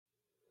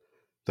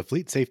The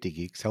Fleet Safety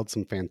Geeks held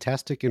some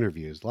fantastic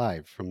interviews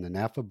live from the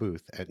NAFA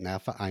booth at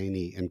NAFA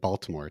I&E in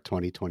Baltimore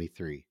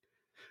 2023.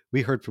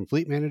 We heard from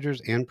fleet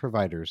managers and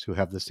providers who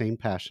have the same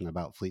passion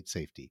about fleet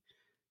safety.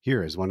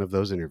 Here is one of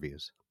those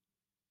interviews.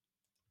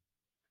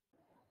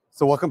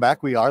 So welcome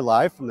back. We are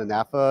live from the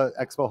NAFA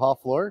Expo Hall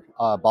floor,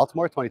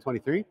 Baltimore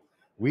 2023.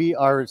 We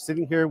are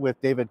sitting here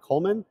with David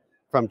Coleman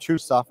from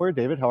Truce Software.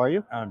 David, how are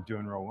you? I'm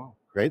doing real well.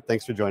 Great.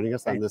 Thanks for joining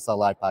us on this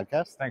live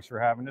podcast. Thanks for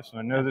having us. And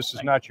I know this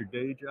is not your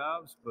day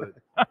jobs, but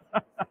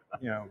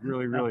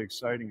really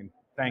exciting. And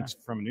thanks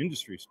from an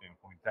industry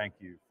standpoint. Thank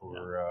you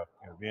for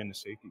being the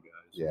safety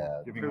guys.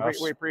 Yeah.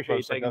 We appreciate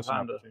you taking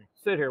time to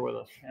sit here with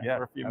us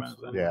for a few minutes.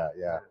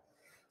 Yeah.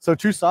 So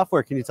Truce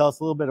Software, can you tell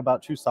us a little bit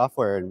about Truce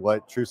Software and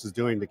what Truce is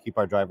doing to keep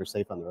our drivers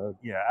safe on the road?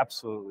 Yeah,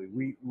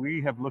 absolutely.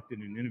 We have looked at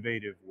an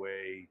innovative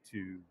way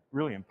to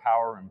really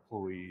empower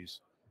employees,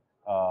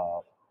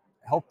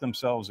 help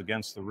themselves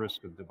against the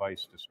risk of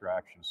device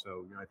distraction.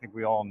 So I think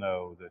we all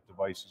know that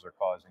devices are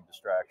causing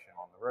distraction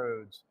on the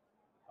roads,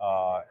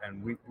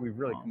 and we've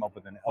really come up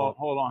with an...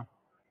 Hold on.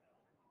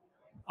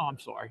 Oh, I'm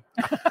sorry.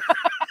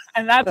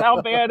 And that's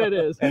how bad it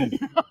is.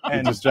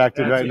 And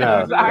distracted right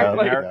now.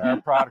 Exactly. Our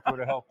product would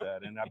have helped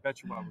that. And I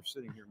bet you while we're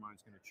sitting here,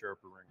 mine's going to chirp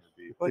or ring or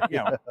beep.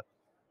 But,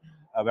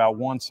 about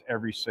once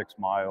every 6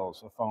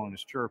 miles, a phone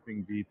is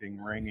chirping, beeping,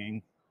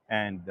 ringing.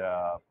 And,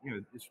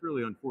 it's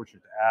really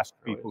unfortunate to ask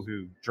people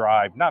who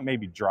drive, not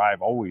maybe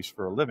drive always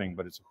for a living,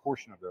 but it's a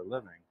portion of their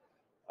living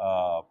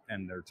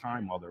and their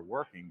time while they're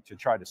working to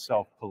try to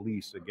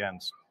self-police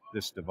against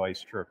this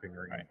device chirping,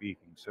 ringing,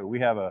 beeping. So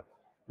we have a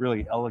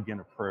really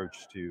elegant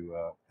approach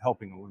to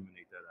helping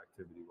eliminate that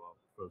activity while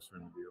folks are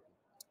in the vehicle.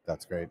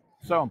 That's great.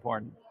 So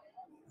important.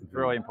 It's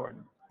really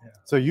important. Yeah.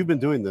 So you've been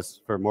doing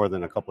this for more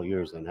than a couple of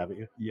years then, haven't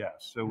you?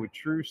 Yes. So with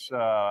Truce,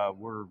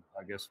 we're,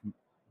 I guess,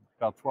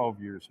 about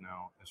 12 years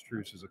now as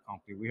Truce as a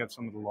company. We have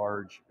some of the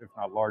large, if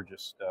not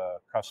largest,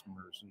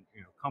 customers and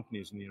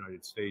companies in the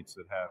United States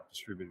that have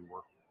distributed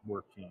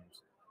work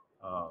teams.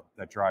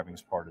 That driving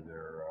is part of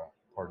their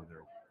work.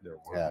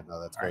 Yeah,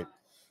 no, that's great.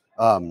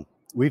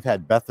 We've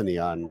had Bethany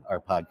on our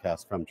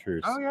podcast from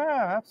Truce. Oh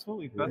yeah,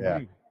 absolutely, Bethany. Yeah.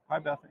 Hi,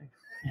 Bethany.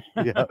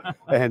 Yeah,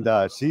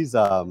 and she's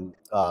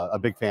a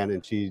big fan,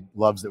 and she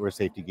loves that we're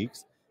safety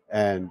geeks.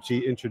 And she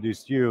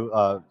introduced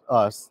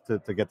us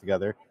to get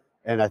together.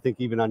 And I think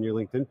even on your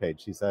LinkedIn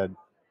page, she said,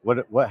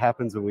 "What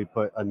happens when we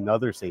put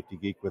another safety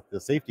geek with the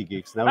safety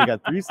geeks? Now we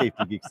got 3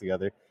 safety geeks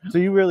together." So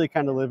you really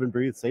kind of live and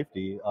breathe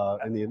safety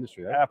in the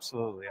industry, right?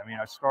 Absolutely. I mean,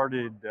 I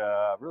started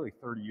really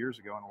 30 years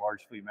ago in a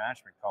large fleet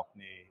management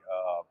company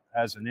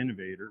as an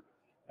innovator.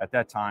 At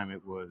that time,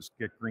 it was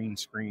get green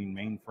screen,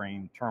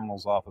 mainframe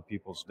terminals off of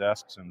people's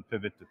desks and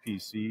pivot to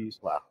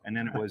PCs. Wow. And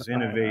then it was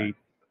innovate,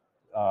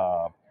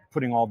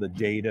 putting all the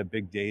data,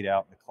 big data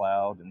out in the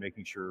cloud and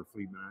making sure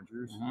fleet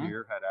managers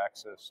here had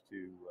access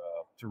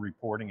to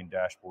reporting and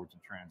dashboards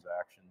and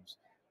transactions,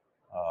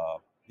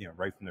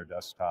 right from their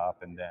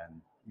desktop. And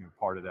then,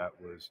 part of that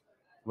was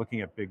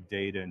looking at big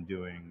data and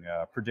doing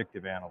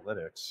predictive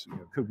analytics.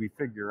 Could we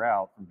figure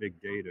out from big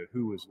data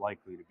who was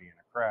likely to be in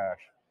a crash?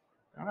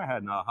 And I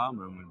had an aha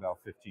moment about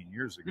 15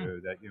 years ago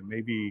that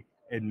maybe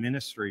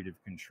administrative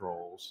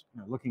controls,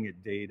 looking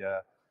at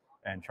data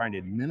and trying to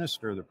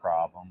administer the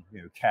problem,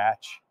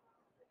 catch,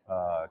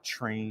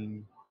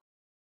 train,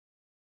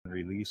 and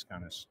release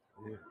kind of.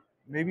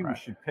 Maybe we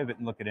should pivot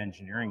and look at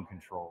engineering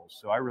controls.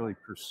 So I really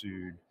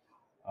pursued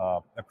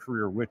a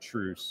career with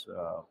Truce,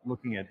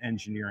 looking at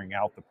engineering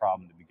out the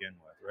problem to begin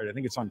with. Right, I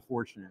think it's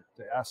unfortunate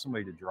to ask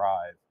somebody to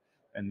drive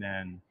and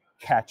then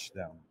catch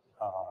them.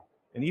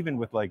 And even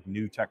with like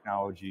new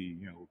technology,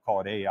 we'll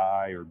call it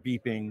AI or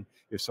beeping,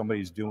 if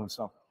somebody's doing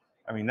something,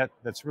 I mean,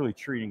 that's really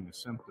treating the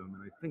symptom.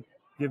 And I think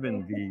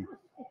given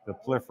the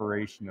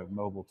proliferation of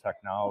mobile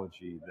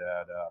technology,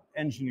 that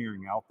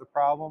engineering out the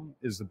problem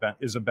is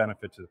a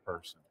benefit to the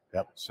person.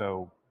 Yep.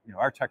 So,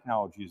 our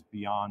technology is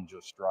beyond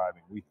just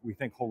driving. We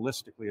think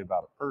holistically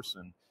about a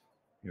person,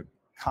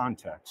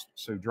 context.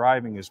 So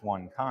driving is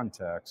one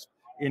context.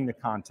 In the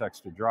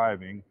context of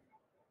driving,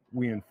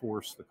 we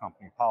enforce the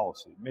company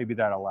policy. Maybe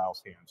that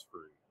allows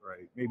hands-free,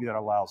 right? Maybe that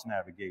allows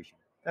navigation.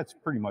 That's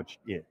pretty much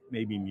it.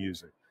 Maybe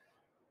music.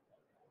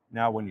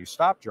 Now, when you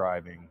stop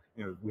driving,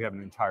 we have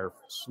an entire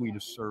suite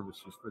of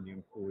services for the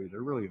employee.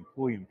 They're really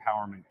employee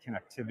empowerment,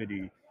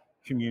 connectivity,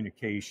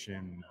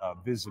 communication,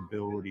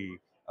 visibility,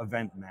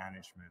 event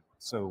management.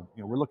 So,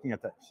 we're looking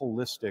at that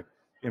holistic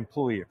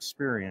employee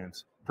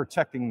experience,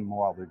 protecting them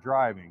while they're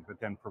driving,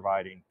 but then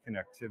providing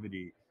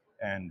connectivity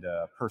and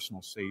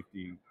personal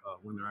safety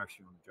when they're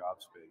actually on the job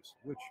space,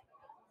 which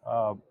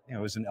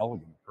is an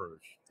elegant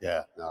approach.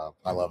 Yeah, no,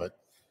 I love it.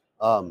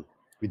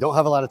 We don't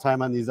have a lot of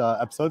time on these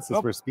episodes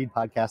since we're speed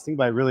podcasting,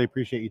 but I really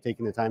appreciate you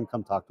taking the time to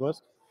come talk to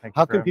us.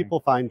 How can people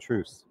find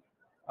Truce?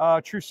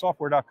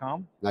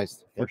 TruceSoftware.com.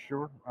 Nice. For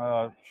sure.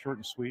 Short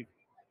and sweet.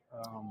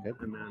 And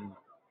then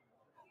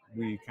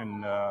we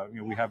can,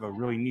 we have a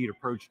really neat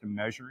approach to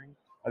measuring.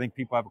 I think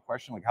people have a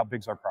question like, how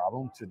big's our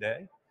problem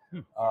today?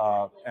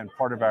 And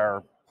part of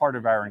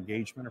our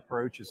engagement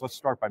approach is let's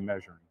start by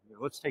measuring.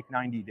 Let's take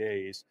 90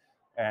 days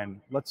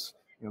and let's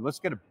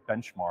get a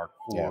benchmark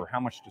for Yeah. how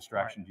much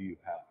distraction do you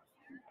have,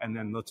 and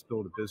then let's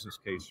build a business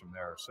case from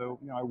there. So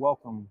I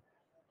welcome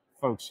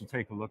folks to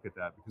take a look at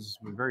that, because it's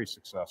been very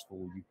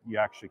successful. You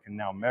actually can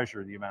now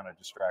measure the amount of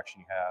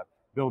distraction you have,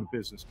 build a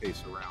business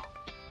case around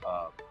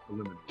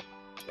eliminating.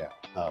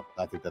 Yeah,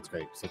 I think that's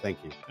great. So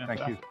thank you.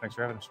 Thank you. Thanks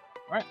for having us.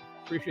 All right.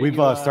 Appreciate We've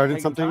you, started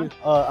taking something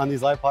time. on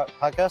these live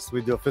podcasts.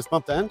 We do a fist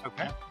bump to end.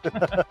 Okay.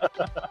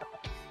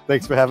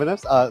 Thanks for having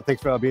us.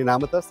 Thanks for being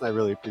on with us, and I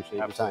really appreciate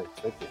your time.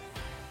 Thank you.